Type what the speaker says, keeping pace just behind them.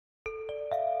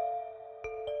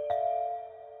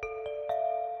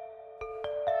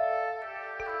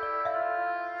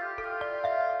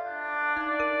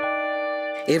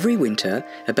Every winter,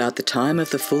 about the time of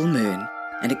the full moon,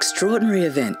 an extraordinary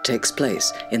event takes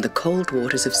place in the cold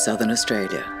waters of southern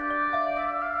Australia.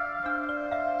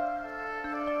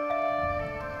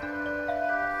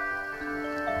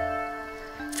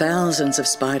 Thousands of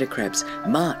spider crabs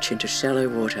march into shallow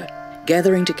water,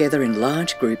 gathering together in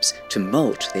large groups to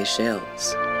moult their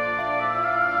shells.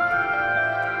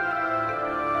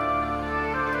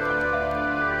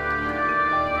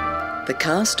 The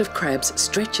cast of crabs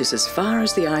stretches as far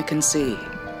as the eye can see.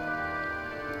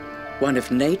 One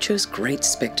of nature's great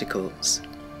spectacles.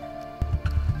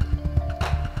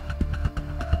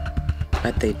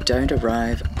 But they don't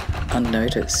arrive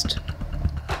unnoticed.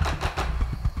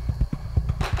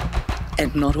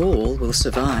 And not all will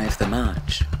survive the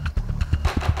march.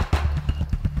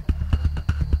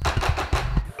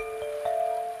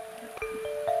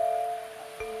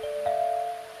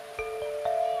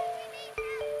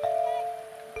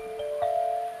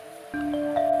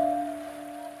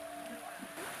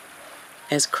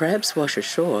 As crabs wash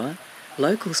ashore,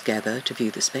 locals gather to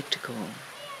view the spectacle.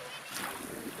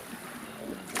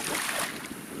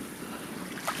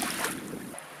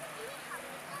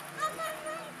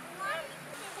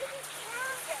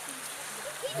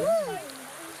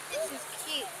 This is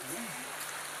cute.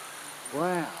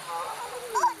 Wow.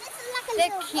 Oh, this is like a They're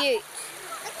little cute.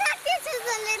 Look at this is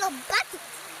a little bucket.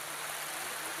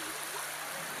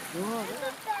 Wow.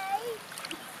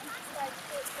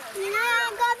 You know,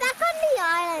 I'll go back on the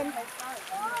island.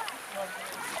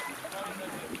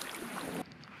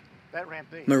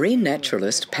 Marine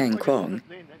naturalist Pang Quong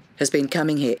has been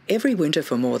coming here every winter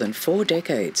for more than 4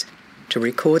 decades to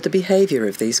record the behaviour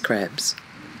of these crabs.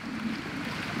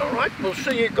 All right, we'll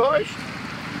see you guys.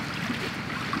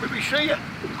 Let me see you.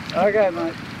 Okay,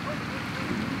 mate.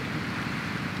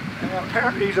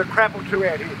 Apparently there's a crab or two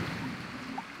out here.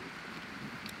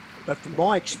 But from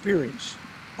my experience,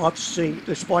 I've seen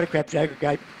the spider crabs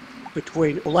aggregate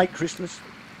between late Christmas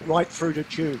right through to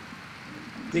June.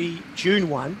 The June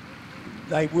one,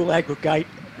 they will aggregate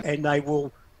and they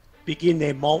will begin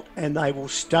their molt and they will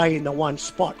stay in the one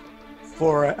spot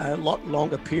for a lot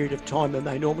longer period of time than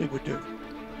they normally would do.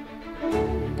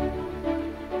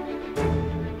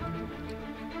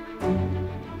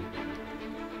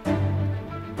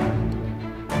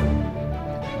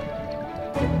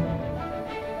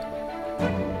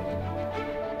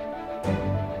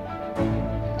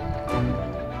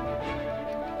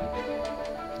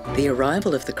 The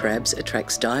arrival of the crabs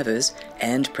attracts divers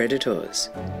and predators.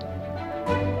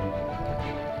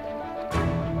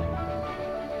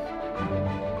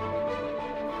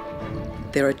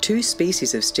 There are 2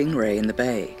 species of stingray in the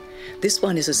bay. This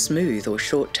one is a smooth or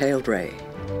short-tailed ray.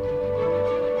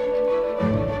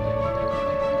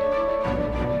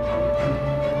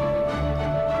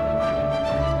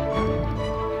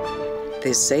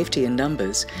 There's safety in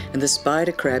numbers, and the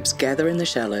spider crabs gather in the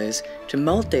shallows to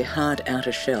moult their hard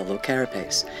outer shell or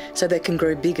carapace so they can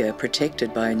grow bigger,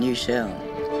 protected by a new shell.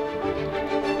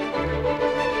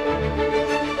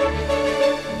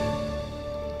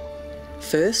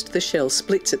 First, the shell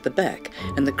splits at the back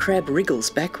and the crab wriggles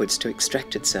backwards to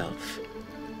extract itself.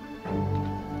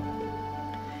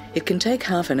 It can take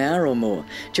half an hour or more,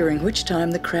 during which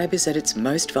time the crab is at its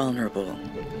most vulnerable.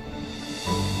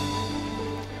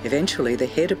 Eventually the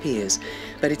head appears,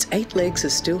 but its 8 legs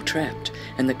are still trapped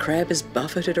and the crab is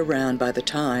buffeted around by the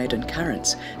tide and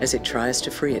currents as it tries to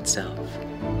free itself.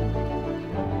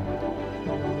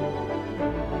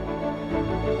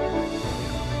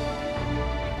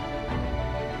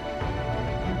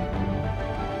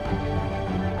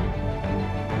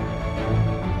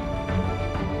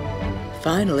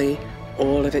 Finally,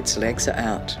 all of its legs are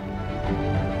out.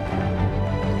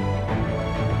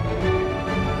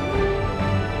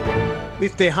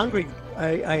 If they're hungry,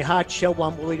 a hard shell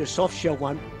one will eat a soft shell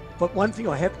one. But one thing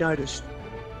I have noticed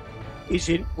is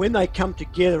that when they come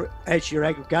together as your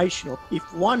aggregation, if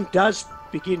one does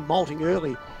begin molting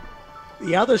early,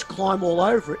 the others climb all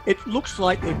over it. It looks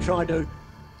like they're trying to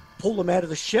pull them out of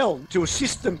the shell to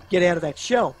assist them get out of that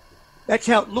shell. That's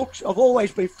how it looks. I've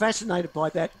always been fascinated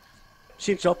by that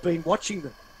since I've been watching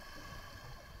them.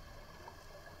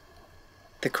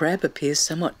 The crab appears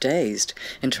somewhat dazed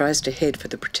and tries to head for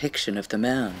the protection of the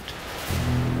mound.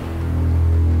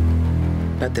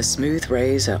 But the smooth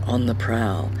rays are on the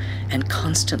prowl and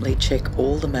constantly check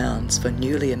all the mounds for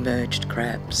newly emerged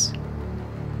crabs.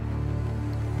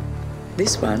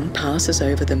 This one passes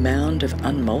over the mound of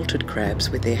unmolted crabs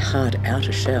with their hard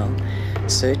outer shell,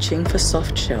 searching for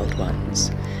soft-shelled ones,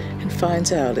 and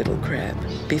finds our little crab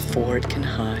before it can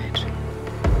hide.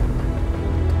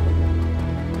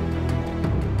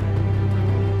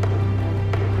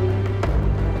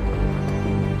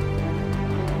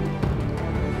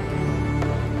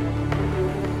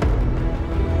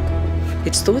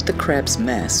 It's thought the crabs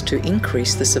mass to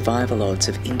increase the survival odds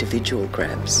of individual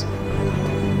crabs.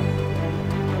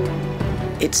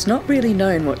 It's not really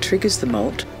known what triggers the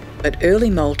moult, but early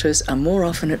moulters are more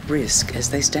often at risk as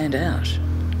they stand out.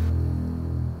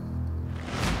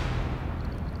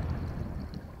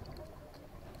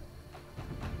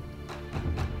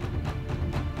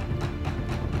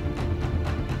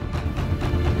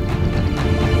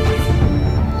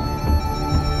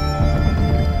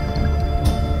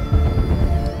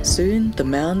 Soon the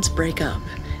mounds break up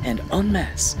and en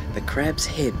masse the crabs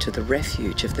head to the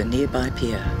refuge of the nearby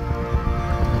pier.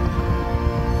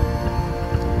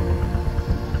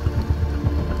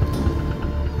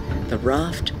 The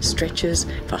raft stretches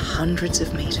for hundreds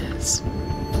of metres.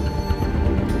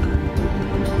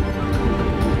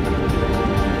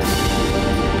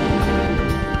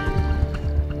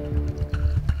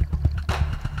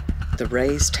 The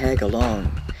rays tag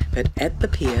along, but at the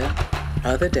pier,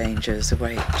 other dangers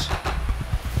await.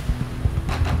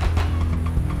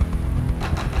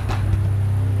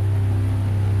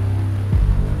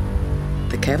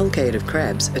 The cavalcade of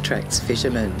crabs attracts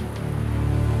fishermen.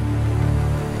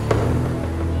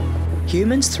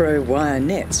 Humans throw wire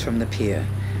nets from the pier,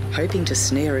 hoping to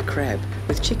snare a crab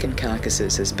with chicken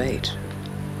carcasses as bait.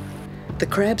 The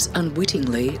crabs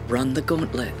unwittingly run the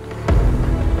gauntlet.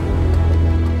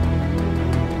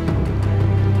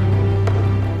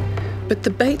 But the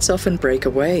baits often break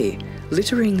away,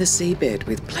 littering the seabed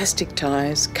with plastic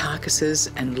ties,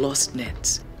 carcasses and lost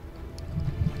nets.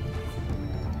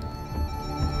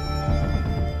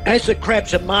 As the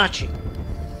crabs are marching,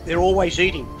 they're always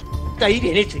eating. They eat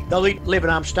anything. They'll eat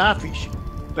 11-armed starfish.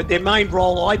 But their main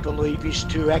role, I believe, is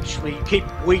to actually keep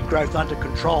weed growth under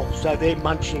control. So they're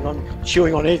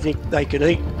chewing on anything they can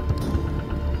eat.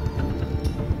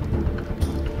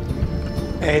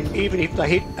 And even if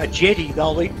they hit a jetty,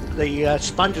 they'll eat the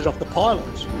sponges off the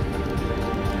pylons.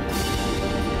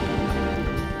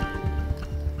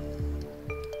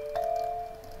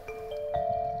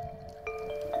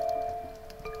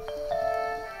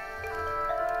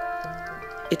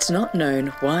 It's not known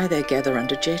why they gather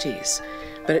under jetties,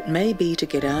 but it may be to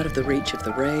get out of the reach of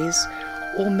the rays,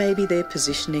 or maybe they're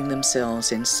positioning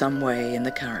themselves in some way in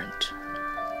the current.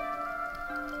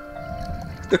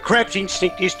 The crab's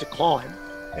instinct is to climb,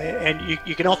 and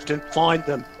you can often find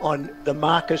them on the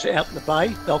markers out in the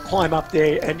bay. They'll climb up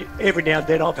there, and every now and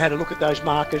then I've had a look at those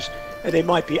markers, and there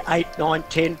might be 8, 9,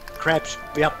 10 crabs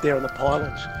be up there on the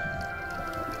pylons.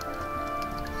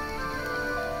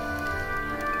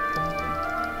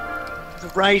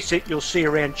 The rays that you'll see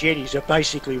around jetties are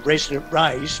basically resident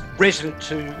rays, resident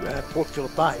to Port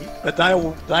Phillip Bay, but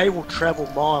they will travel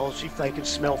miles if they can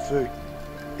smell food,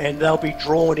 and they'll be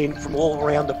drawn in from all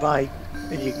around the bay,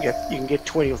 and you can get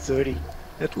 20 or 30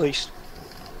 at least.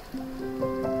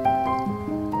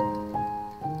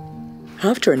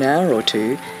 After an hour or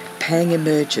two, Pang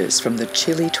emerges from the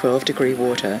chilly 12-degree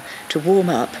water to warm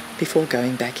up before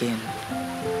going back in.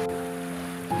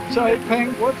 So,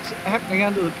 Pang, what's happening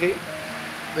under the pier?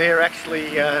 They're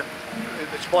actually, the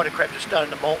spider crabs are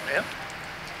starting to molt now,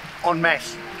 en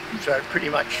masse. So pretty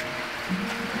much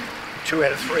 2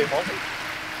 out of 3 are molting.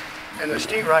 And the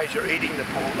stingrays are eating the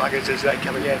poor buggers as they're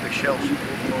coming out of the shells.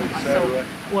 So,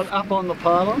 what, up on the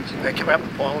pylons? They come up the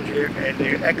pylons here, and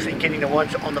they're actually getting the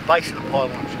ones on the base of the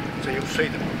pylons. So you'll see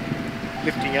them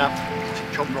lifting up,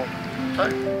 chomping on the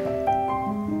toe.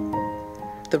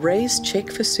 The rays check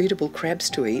for suitable crabs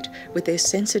to eat with their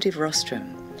sensitive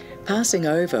rostrum, passing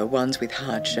over ones with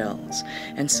hard shells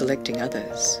and selecting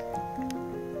others.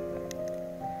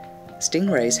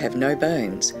 Stingrays have no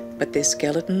bones, but their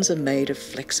skeletons are made of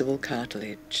flexible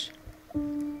cartilage.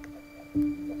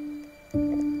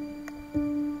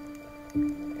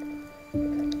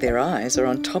 Their eyes are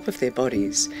on top of their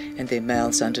bodies and their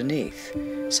mouths underneath,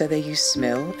 so they use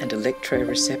smell and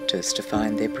electroreceptors to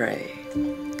find their prey.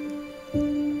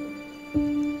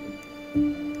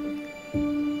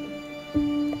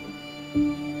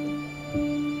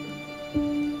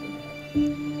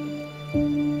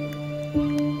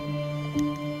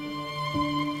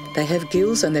 They have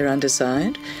gills on their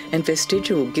underside and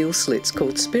vestigial gill slits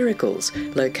called spiracles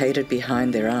located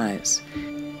behind their eyes.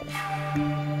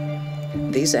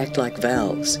 These act like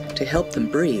valves to help them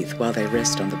breathe while they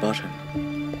rest on the bottom.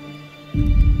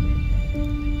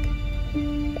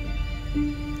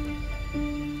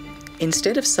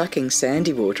 Instead of sucking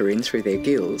sandy water in through their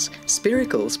gills,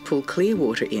 spiracles pull clear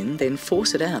water in, then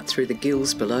force it out through the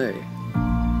gills below.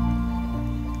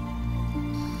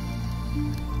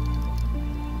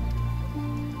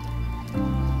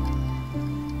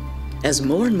 As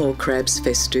more and more crabs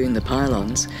festoon the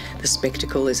pylons, the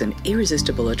spectacle is an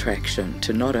irresistible attraction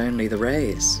to not only the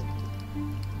rays,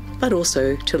 but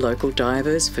also to local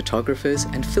divers, photographers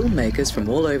and filmmakers from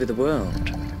all over the world.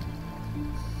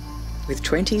 With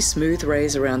 20 smooth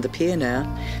rays around the pier now,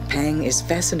 Pang is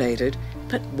fascinated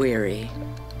but wary.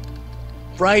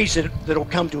 Rays that'll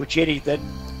come to a jetty that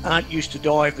aren't used to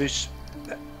divers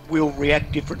will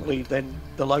react differently than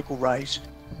the local rays.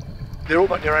 They're all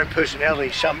got their own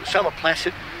personality. Some are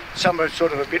placid, some are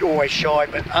sort of a bit always shy,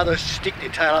 but others stick their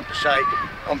tail up and say,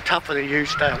 I'm tougher than you,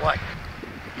 stay away.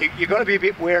 You've got to be a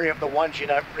bit wary of the ones you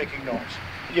don't recognise.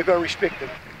 You've got to respect them.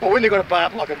 But when they've got a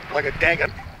barb like a dagger.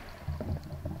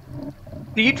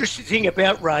 The interesting thing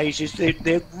about rays is that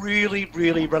they're really,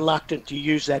 really reluctant to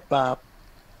use that barb.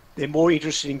 They're more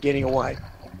interested in getting away.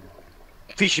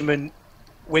 Fishermen,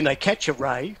 when they catch a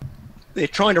ray, they're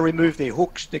trying to remove their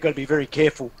hooks. They've got to be very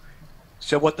careful.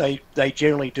 So what they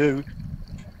generally do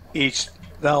is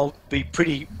they'll be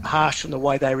pretty harsh on the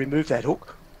way they remove that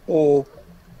hook, or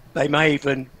they may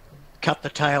even cut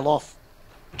the tail off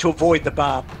to avoid the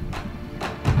barb.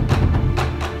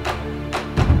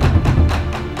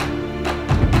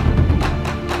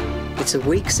 It's a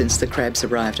week since the crabs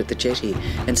arrived at the jetty,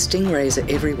 and stingrays are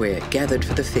everywhere, gathered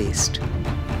for the feast.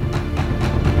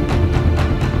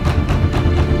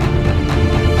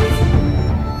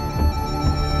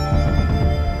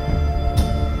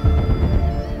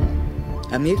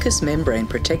 A mucous membrane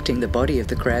protecting the body of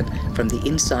the crab from the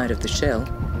inside of the shell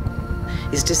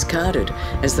is discarded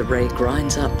as the ray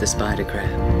grinds up the spider crab.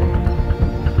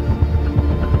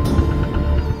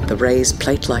 The ray's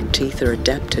plate-like teeth are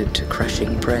adapted to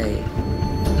crushing prey.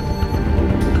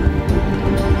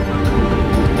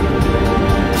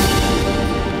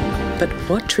 But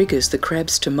what triggers the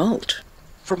crabs to molt?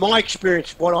 From my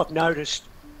experience, what I've noticed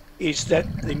is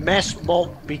that the mass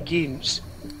molt begins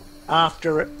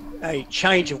after a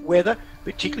change of weather,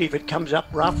 particularly if it comes up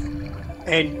rough,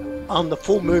 and on the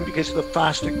full moon because of the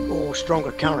faster or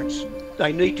stronger currents.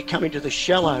 They need to come into the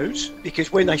shallows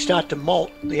because when they start to molt,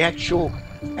 the actual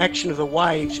action of the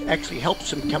waves actually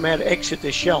helps them come out, exit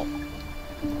their shell.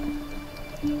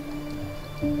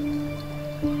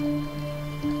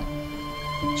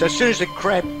 So as soon as the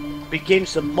crab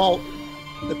begins to molt,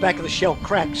 the back of the shell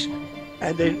cracks,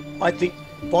 and then I think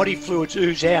body fluids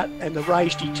ooze out and the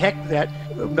rays detect that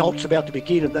the molt's about to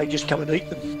begin and they just come and eat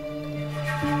them.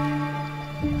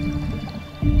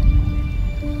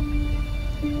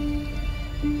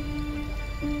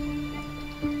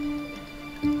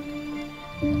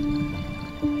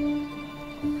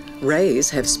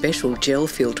 Rays have special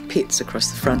gel-filled pits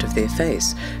across the front of their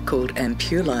face called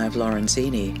ampullae of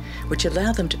Lorenzini, which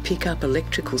allow them to pick up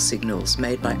electrical signals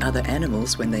made by other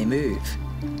animals when they move.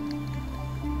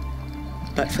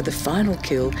 But for the final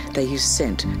kill, they use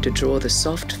scent to draw the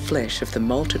soft flesh of the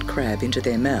molted crab into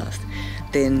their mouth,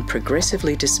 then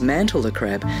progressively dismantle the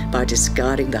crab by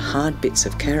discarding the hard bits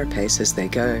of carapace as they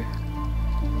go.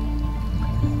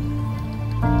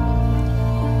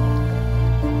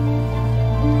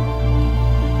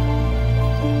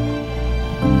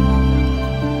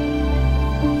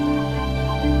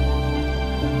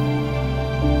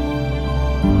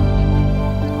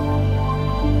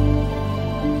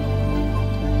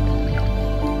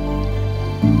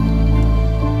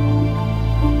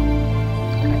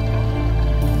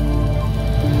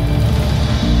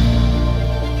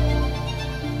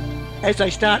 As they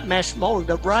start mass molting,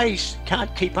 the rays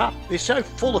can't keep up. They're so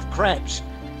full of crabs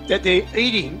that they're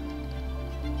eating,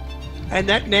 and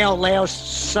that now allows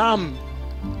some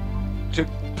to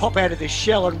pop out of the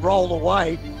shell and roll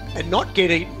away and not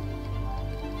get eaten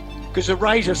because the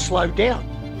rays are slowed down.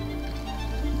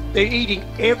 They're eating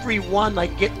every one they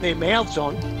get their mouths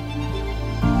on.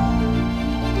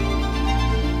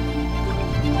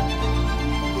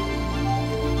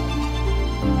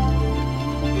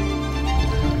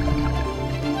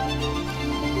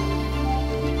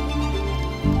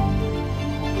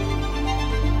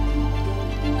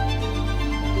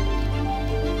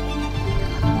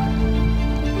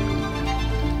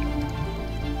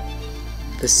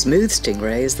 The smooth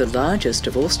stingray is the largest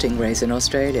of all stingrays in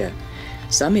Australia.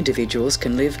 Some individuals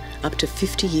can live up to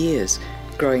 50 years,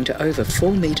 growing to over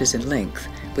 4 metres in length,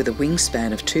 with a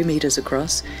wingspan of 2 metres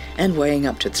across and weighing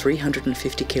up to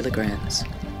 350 kilograms.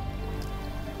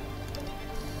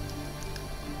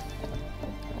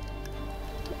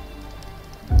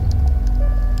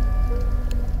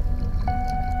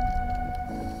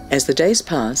 As the days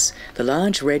pass, the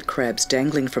large red crabs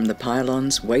dangling from the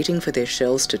pylons, waiting for their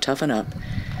shells to toughen up,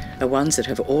 are ones that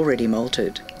have already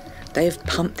molted. They have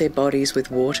pumped their bodies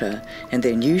with water and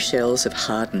their new shells have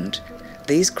hardened.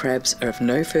 These crabs are of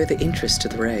no further interest to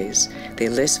the rays. They're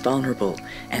less vulnerable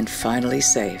and finally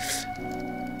safe.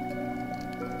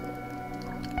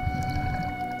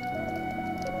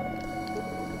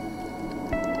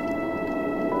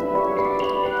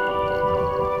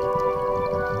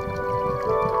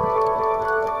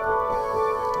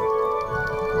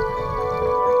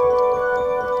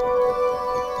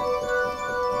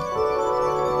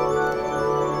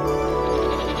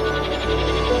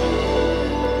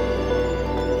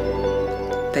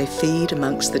 They feed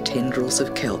amongst the tendrils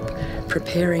of kelp,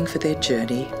 preparing for their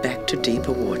journey back to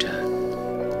deeper water.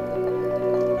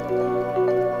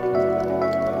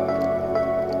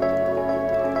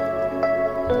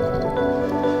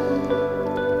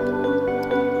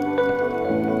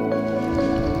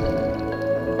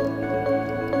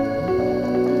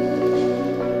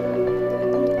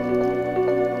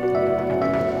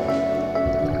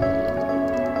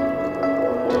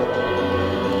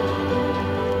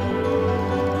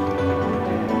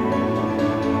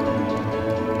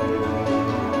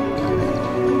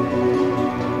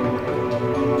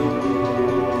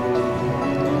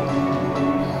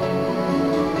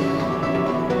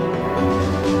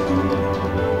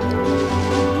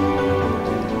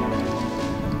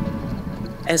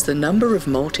 As the number of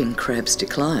molting crabs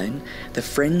decline, the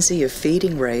frenzy of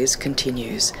feeding rays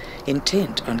continues,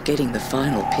 intent on getting the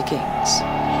final pickings.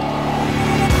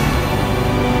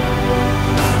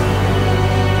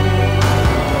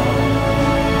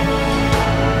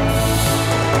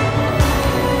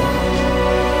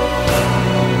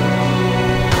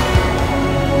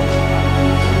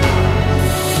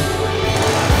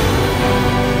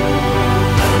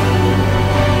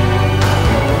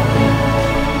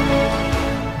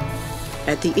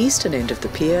 At the eastern end of the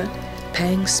pier,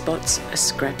 Pang spots a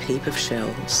scrap heap of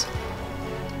shells.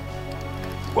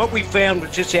 What we found was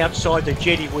just outside the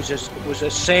jetty was a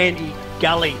sandy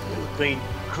gully that had been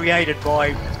created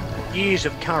by years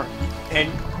of current.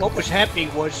 And what was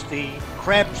happening was the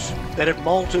crabs that had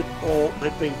molted or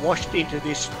had been washed into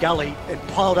this gully and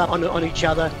piled up on each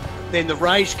other. Then the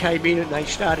rays came in and they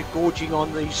started gorging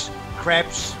on these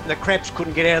crabs. The crabs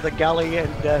couldn't get out of the gully,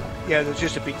 and there was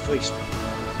just a big feast.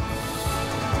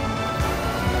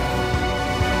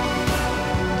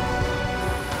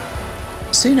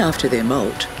 Soon after their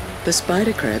molt, the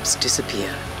spider crabs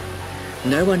disappear.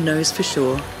 No one knows for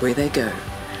sure where they go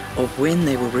or when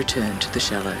they will return to the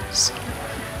shallows.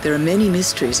 There are many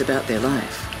mysteries about their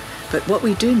life, but what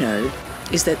we do know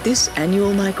is that this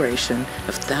annual migration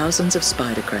of thousands of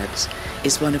spider crabs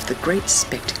is one of the great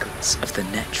spectacles of the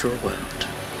natural world.